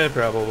 so. Yeah,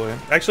 probably.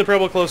 Actually,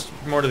 probably close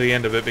more to the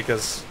end of it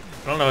because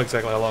I don't know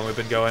exactly how long we've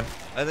been going.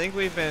 I think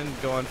we've been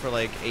going for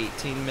like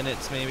 18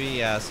 minutes maybe,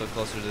 yeah, so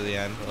closer to the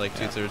end, like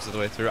 2/3 of the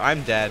way through.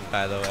 I'm dead,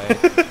 by the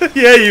way.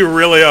 Yeah, you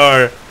really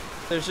are.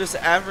 There's just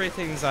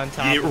everything's on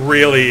top. It of me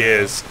really right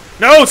now. is.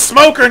 No,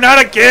 smoker,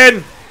 not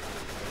again!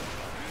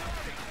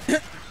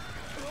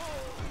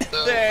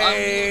 So,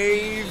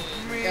 Save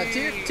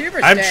Yeah,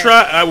 Tuber's I'm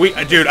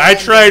dead. dude, I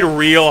tried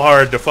real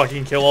hard to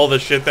fucking kill all the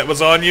shit that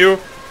was on you.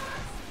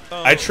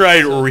 Oh, I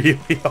tried so, really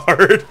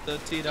hard. So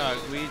T-Dog,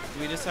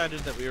 we decided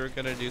that we were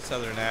gonna do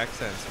southern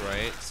accents,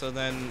 right? So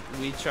then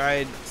we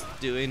tried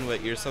doing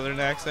what your southern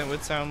accent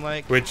would sound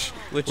like, Which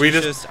which we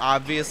is just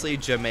obviously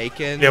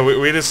Jamaican. yeah,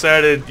 we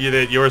decided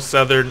that your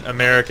Southern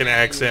American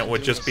accent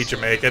would do just a be Southern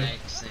Jamaican.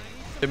 accent.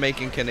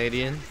 Jamaican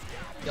Canadian.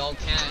 Y'all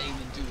can't even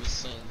do a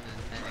Southern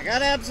I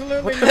got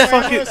absolutely What no the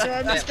fuck ammo, is- so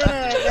I'm just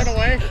gonna run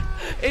away.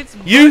 It's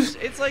You- much,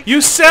 it's like you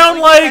it's sound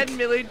like like- 10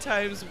 million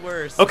times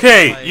worse.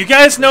 Okay, Like, you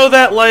guys know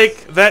that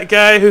like that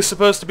guy who's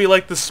supposed to be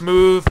like the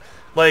smooth,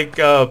 like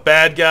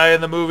bad guy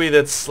in the movie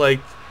that's like,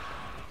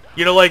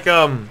 you know, like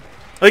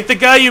the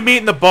guy you meet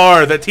in the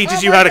bar that teaches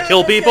Oh you my how to God, kill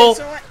okay, people.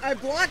 So I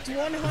blocked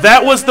 100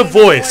 That was the and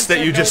then voice one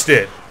that you said just no.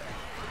 did.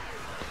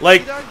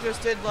 Like T-Dog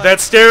just did, like, that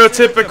he did, like, a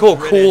stereotypical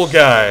cool British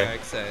guy.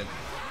 accent.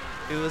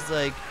 It was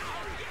like.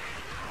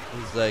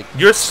 He's like.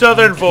 Your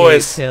Southern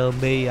voice. Tell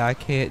me I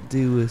can't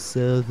do a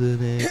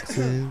southern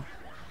accent.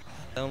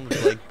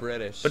 Sounds like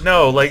British. But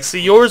no, like, see,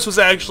 yours was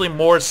actually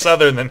more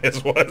Southern than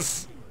his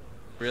was.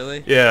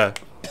 Really? Yeah.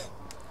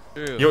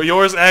 True.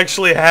 Yours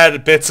actually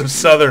had bits of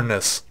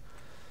Southernness.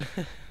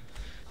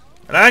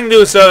 And I can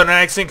do a Southern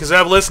accent because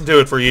I've listened to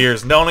it for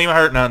years and don't even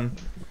hurt nothing.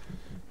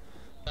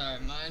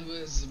 Mine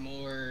was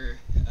more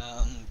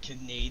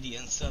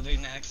Canadian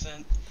Southern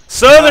accent.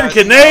 Southern Guys,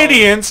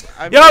 Canadians?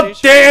 I'm Y'all pretty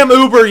sure- damn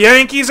Uber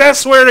Yankees, I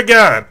swear to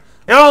God.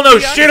 Y'all know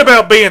Yeah. shit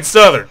about being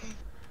Southern.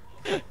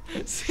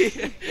 See,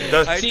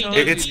 The- I See, told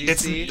it's, you,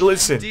 it's, DC.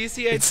 listen,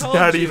 DC, I it's told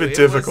not you, even it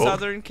difficult. was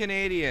Southern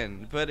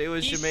Canadian, but it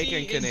was DC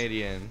Jamaican is-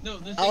 Canadian. No,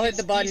 the I'll thing hit is,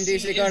 the button,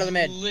 DC, go to the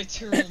mid.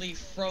 Literally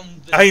from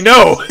the I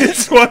know, DC.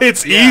 it's why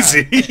it's Yeah.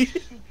 easy.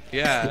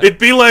 Yeah. It'd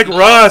be like No,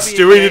 Ross Be a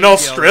doing an Yankee all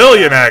the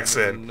Australian time,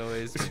 accent. it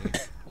annoys me.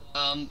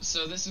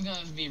 So this is gonna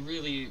be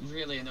really,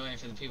 really annoying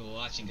for the people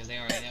watching because they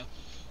already know.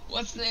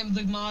 What's the name of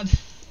the mod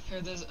or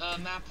this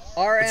map?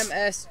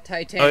 RMS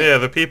Titanic. Oh yeah,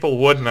 the people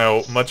would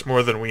know much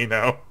more than we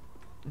know.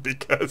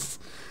 Because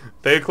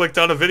they clicked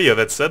on a video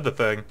that said the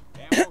thing.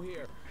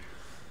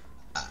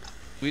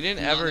 We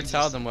didn't ever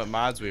tell them what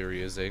mods we were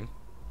using.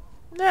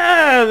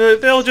 Nah,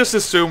 they'll just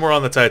assume we're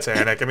on the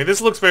Titanic. I mean, this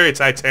looks very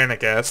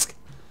Titanic-esque.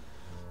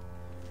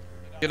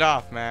 Get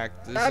off, Mac.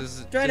 Stop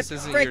This trying isn't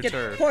to your freaking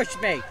turf. push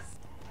me.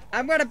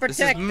 I'm gonna This is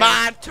protect them.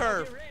 my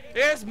turf.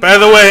 It's By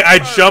the my way, I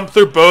turf. jumped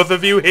through both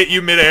of you, hit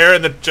you midair,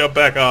 and then jumped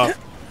back off.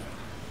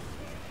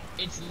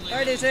 It's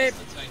Alright, literally is it-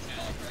 just the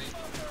Titanic, right?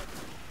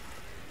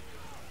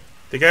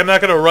 Think I'm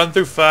not gonna run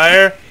through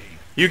fire?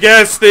 You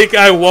guys think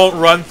I won't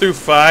run through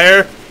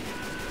fire?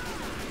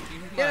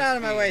 Get out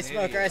of my way,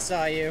 Smoker. I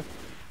saw you.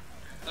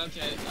 Okay,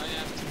 I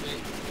have to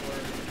wait for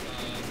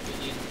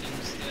billion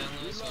things to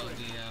download, so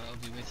I'll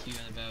be with you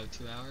in about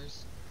 2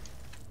 hours.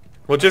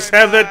 We'll just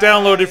have that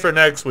downloaded for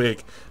next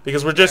week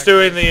because we're just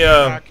doing the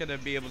not gonna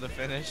be able to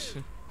finish.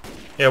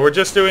 yeah, we're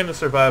just doing the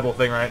survival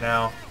thing right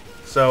now.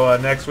 So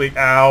next week,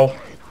 ow,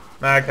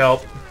 Mac,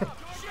 help.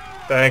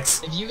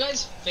 Thanks. If you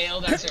guys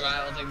fail that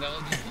survival thing, that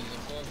would be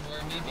beautiful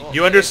for me. Because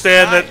You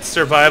understand that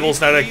survival's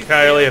not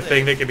entirely a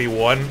thing that can be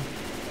won.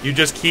 You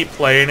just keep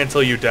playing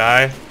until you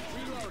die.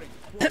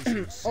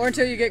 Or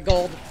until you get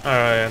gold.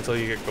 Alright, until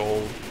you get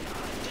gold.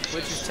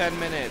 Which is 10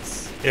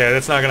 minutes. Yeah,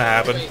 that's not gonna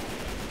happen. Wait,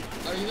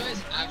 are you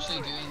guys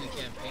actually doing the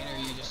campaign, or are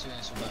you just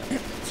doing survival?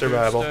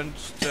 Survival.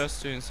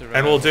 Just doing survival.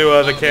 And we'll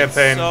do the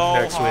campaign so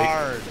next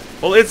hard. week.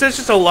 Well, it's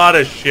just a lot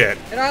of shit.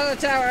 Get out of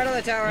the tower, out of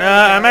the tower.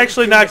 Nah, I'm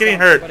actually not getting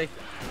hurt.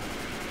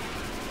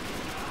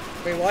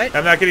 Wait, what?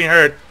 I'm not getting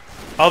hurt.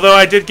 Although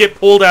I did get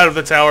pulled out of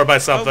the tower by Oh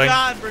something.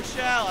 God,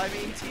 Rochelle! I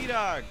mean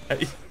T-Dog.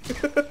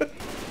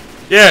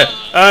 Yeah,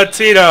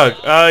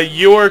 T-Dog,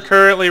 you are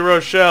currently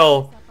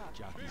Rochelle,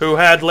 who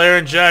had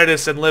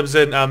laryngitis and lives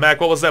in,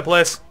 Mac, what was that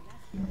place?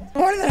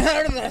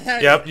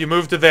 Yep, you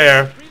moved to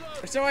there.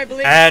 So I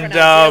believe And,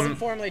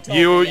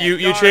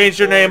 you changed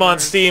your name on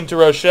Steam to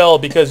Rochelle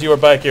because you were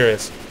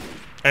bi-curious.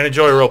 And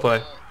enjoy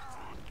roleplay.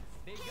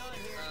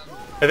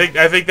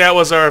 I think that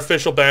was our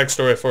official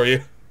backstory for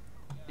you.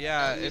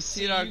 Yeah, if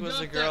T-Dog was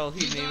a girl,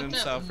 he'd name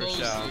himself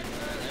Rochelle.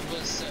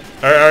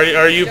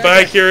 Are you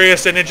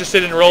bi-curious and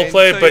interested in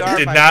roleplay, so but you are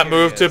did not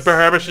move to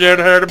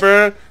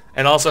bi-curious.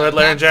 and also had That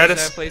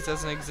laryngitis? place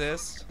doesn't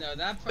exist. No, that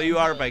part. But you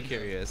are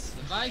bi-curious.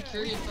 The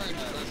bi-curious part,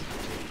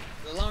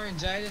 no, the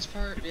laryngitis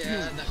part,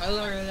 yeah,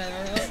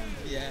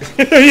 yeah.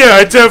 Yeah,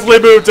 I definitely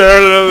moved to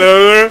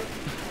her.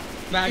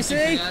 Mac, you see?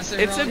 pronounce it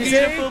It's a wrong.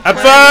 beautiful I'm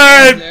place.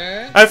 fine!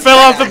 I fell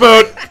off the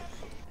boat!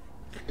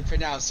 You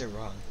pronounced it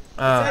wrong.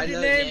 Said your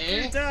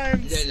name 3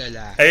 times.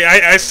 Hey,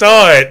 I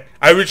saw it.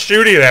 I was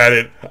shooting at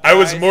it. I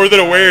was more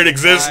than aware it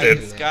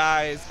existed.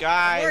 Guys.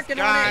 Working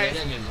on it.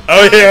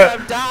 Oh yeah.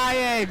 I'm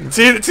dying.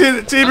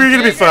 Tiber, you're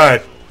gonna be fine.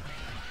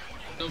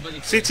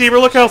 Nobody See, Tiber,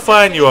 look how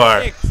fine you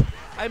are.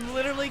 I'm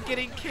literally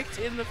getting kicked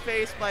in the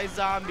face by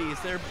zombies.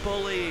 They're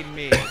bullying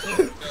me.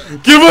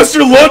 Give us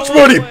your lunch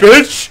money,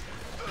 bitch!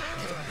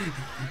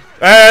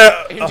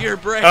 Into your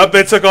brain.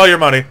 They took all your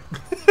money.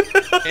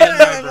 And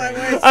my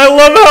brain. I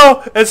love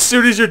how, as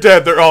soon as you're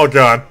dead, they're all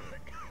gone.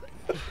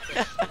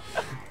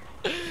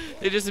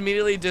 They just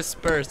immediately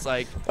disperse,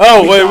 like.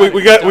 Oh, wait,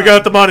 we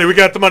got the money. We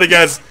got the money,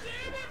 guys.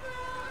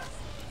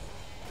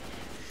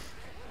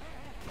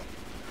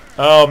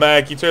 Oh,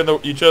 Mac, you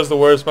chose the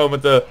worst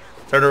moment to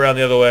turn around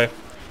the other way.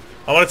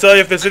 I want to tell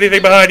you if there's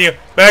anything behind you.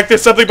 Mac,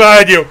 there's something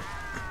behind you.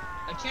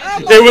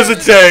 There was a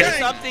tank. There's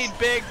something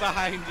big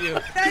behind you.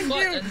 Thank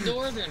you. A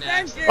northern Thank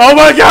accent. you. Oh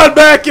my God,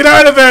 Mac, get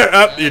out of there!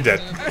 Oh, you're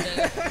dead.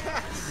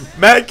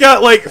 Matt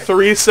got like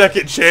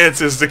 3-second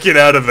chances to get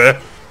out of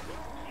there.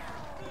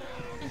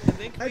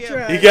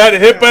 He got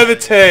hit by the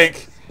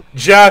tank,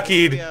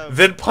 jockeyed,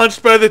 then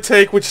punched by the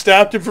tank, which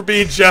stopped him from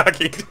being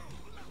jockeyed.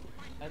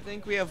 I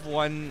think we have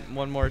one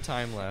more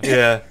time left.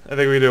 Yeah, I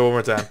think we can do it one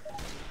more time.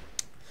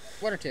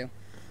 1 or 2.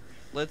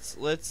 Let's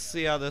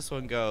see how this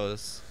one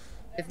goes.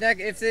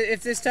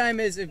 If this time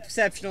is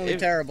exceptionally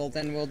terrible,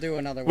 then we'll do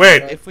another one.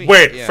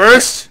 Wait,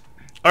 first?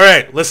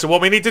 Alright, listen,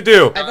 what we need to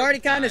do... I've already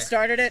kind of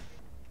started it.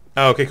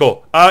 Oh, okay,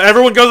 cool.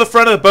 Everyone go to the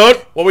front of the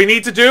boat. What we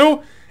need to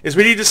do is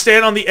we need to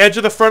stand on the edge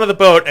of the front of the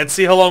boat and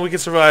see how long we can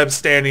survive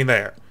standing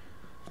there.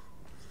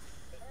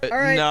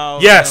 Alright. No.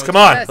 Yes, no, come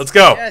on, Yes, let's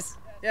go. Yes.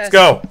 Let's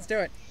go. Let's do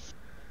it.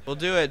 We'll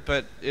do it,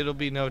 but it'll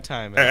be no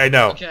time. I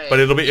know, Okay, but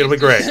it'll be if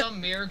great. there's some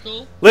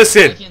miracle,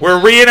 Listen, we're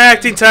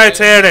reenacting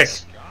Titanic.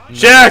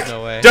 Jack,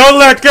 no way. don't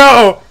let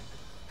go.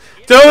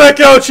 Don't let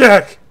go,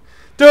 Jack.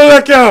 Don't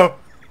let go.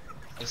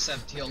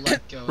 except he'll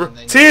let go and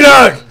then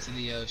T-Dog! go into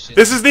the ocean.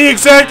 This is the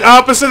exact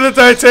opposite of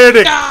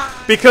Titanic,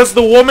 because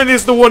the woman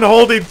is the one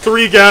holding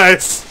 3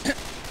 guys.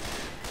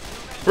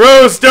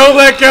 Rose, don't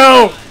let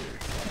go.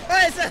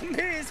 Why is that me?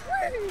 It's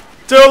free.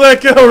 Don't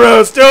let go,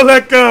 Rose. Don't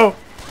let go. I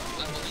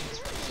believe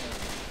it's Rochelle.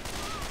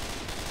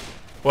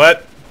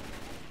 What?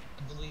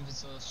 I believe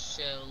it's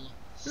Rochelle.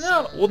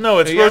 No, well, no,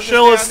 it's You have to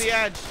Rochelle. stay on the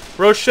edge.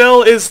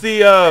 Rochelle is the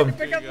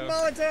Pick up the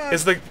Molotov.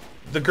 is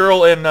the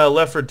girl in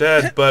Left 4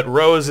 Dead, but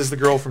Rose is the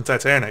girl from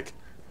Titanic.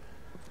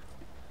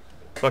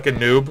 Fucking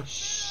noob.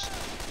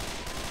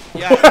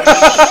 Yeah.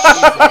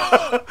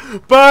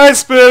 Bye,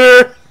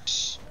 Spitter.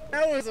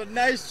 That was a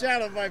nice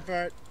shot on my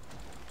part.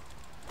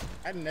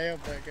 I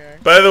nailed that guy.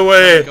 By the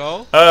way,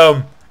 Go.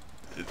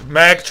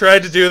 Mac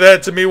tried to do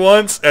that to me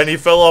once, and he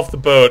fell off the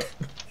boat.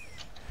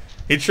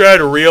 He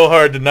tried real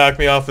hard to knock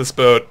me off this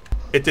boat.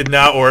 It did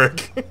not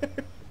work.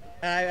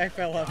 I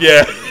fell off.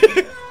 Yeah.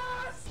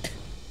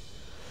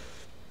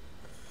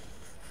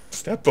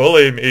 Stop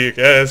bullying me, you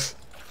guys.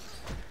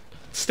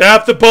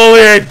 Stop the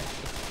bullying!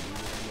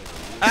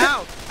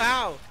 Ow!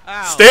 Ow!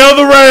 Ow! Stay on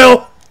the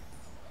rail!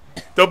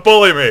 Don't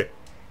bully me.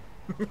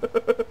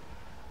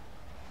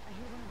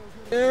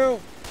 2,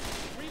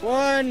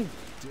 1.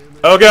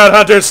 Oh god,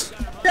 hunters!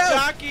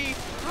 Jockey!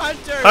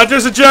 Hunter!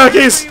 Hunters and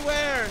jockeys!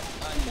 Everywhere!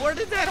 Where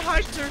did that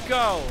hunter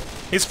go?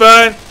 He's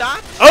fine.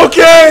 Stop!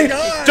 Okay!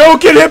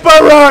 Don't get hit by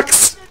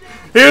rocks!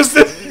 Here's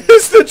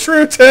the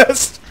true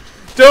test.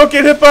 Don't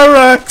get hit by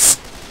rocks.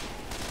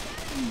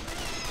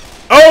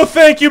 Oh,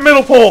 thank you,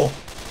 middle pole.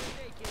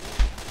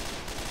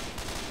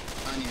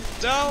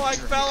 No, I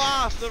fell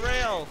off the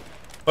rail.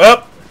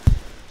 Well.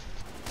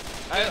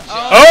 Oh!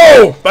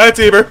 Oh! Bye,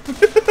 Tiber.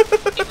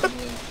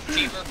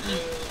 Fever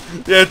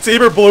blue. Yeah,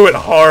 Tiber blew it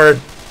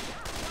hard.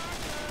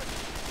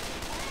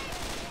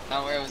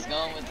 Not where I was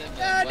going with it,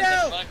 but Oh, what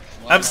no. the fuck?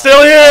 I'm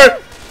still here.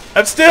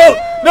 I'm still.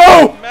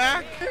 No!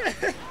 Mac!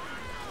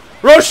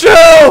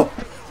 Rochelle!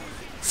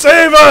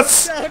 Save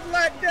us! Don't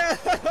let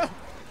go!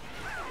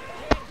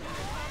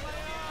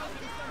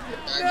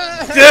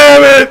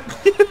 Damn it!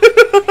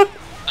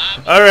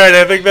 Alright,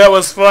 I think that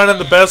was fun and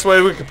the best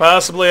way we could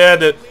possibly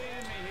end it.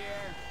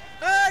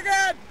 Oh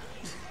god!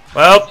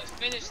 Well, Just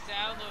finished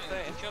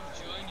downloading. I come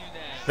join you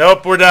then.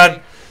 nope, we're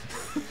done.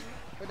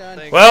 We're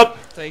done. Well,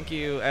 Thank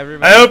you,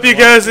 everybody. I hope you for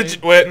guys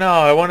watching. wait, no,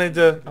 I wanted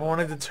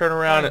to turn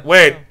around and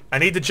wait, I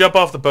need to jump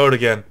off the boat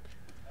again.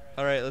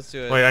 Alright, let's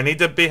do it. Wait, I need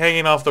to be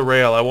hanging off the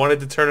rail. I wanted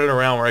to turn it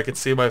around where I could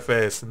see my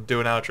face and do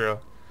an outro.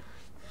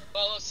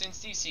 Well,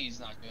 since DC's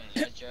not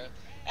doing it, Joe.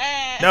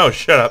 No,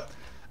 shut up.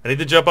 I need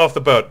to jump off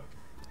the boat.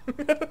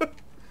 Hold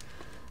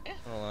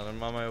on,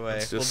 I'm on my way.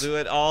 Let's just- We'll do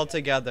it all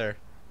together.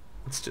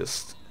 It's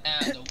just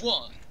And a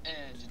 1,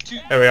 and a 2.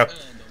 There we go. And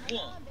a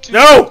 1, 2,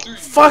 no! 3,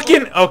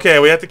 Fucking okay,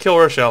 we have to kill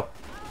Rochelle.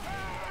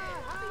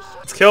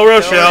 Let's kill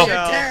Rochelle. You're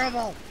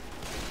terrible!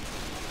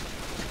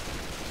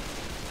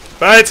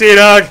 Bye,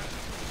 T-Dog.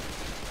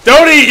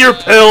 Don't eat your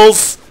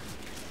pills.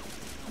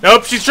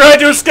 Nope, she's trying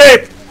to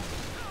escape.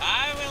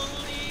 I will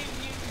leave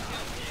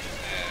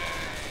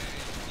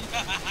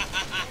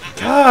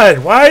you. God,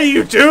 why do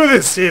you do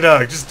this,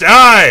 T-Dog? Just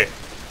die.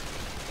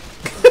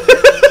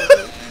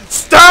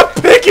 Stop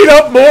picking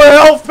up more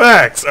health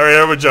packs. All right,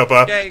 everyone jump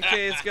off. Okay,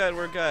 okay, it's good.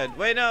 We're good.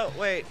 Wait, no,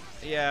 wait.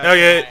 Yeah.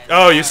 Okay.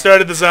 Oh, you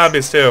started the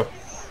zombies too.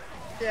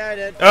 Yeah, I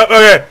did. Oh,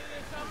 okay.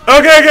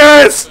 Okay,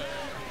 guys.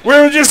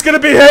 We're just gonna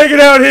be hanging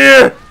out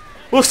here.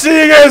 We'll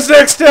see you guys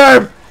next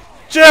time.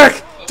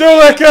 Jack, don't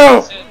let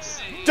go.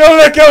 Don't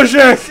let go,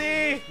 Jack.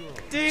 D!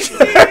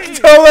 Jack,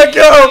 don't let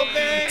go.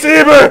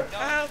 Tiber,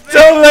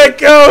 don't let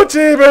go,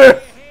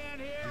 Tiber.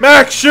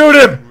 Mack, shoot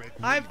him.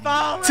 I'm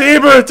falling!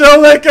 Tiber,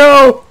 don't let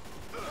go.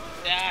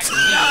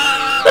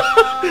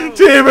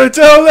 Tiber,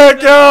 don't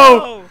let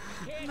go.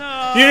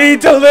 No! No! You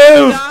need to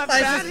live. Stop I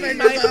just batting made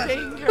my this up.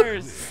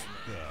 fingers!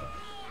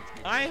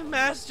 I'm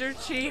Master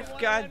Chief,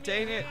 god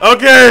dang it.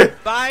 Okay,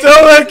 Bye.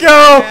 don't let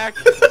go. Mac.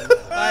 Bye,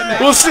 Mac.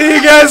 We'll see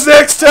you guys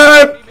next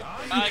time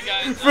Bye,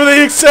 guys. for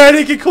the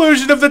exciting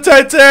conclusion of the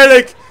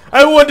Titanic.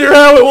 I wonder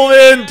how it will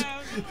end.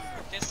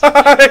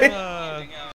 Bye.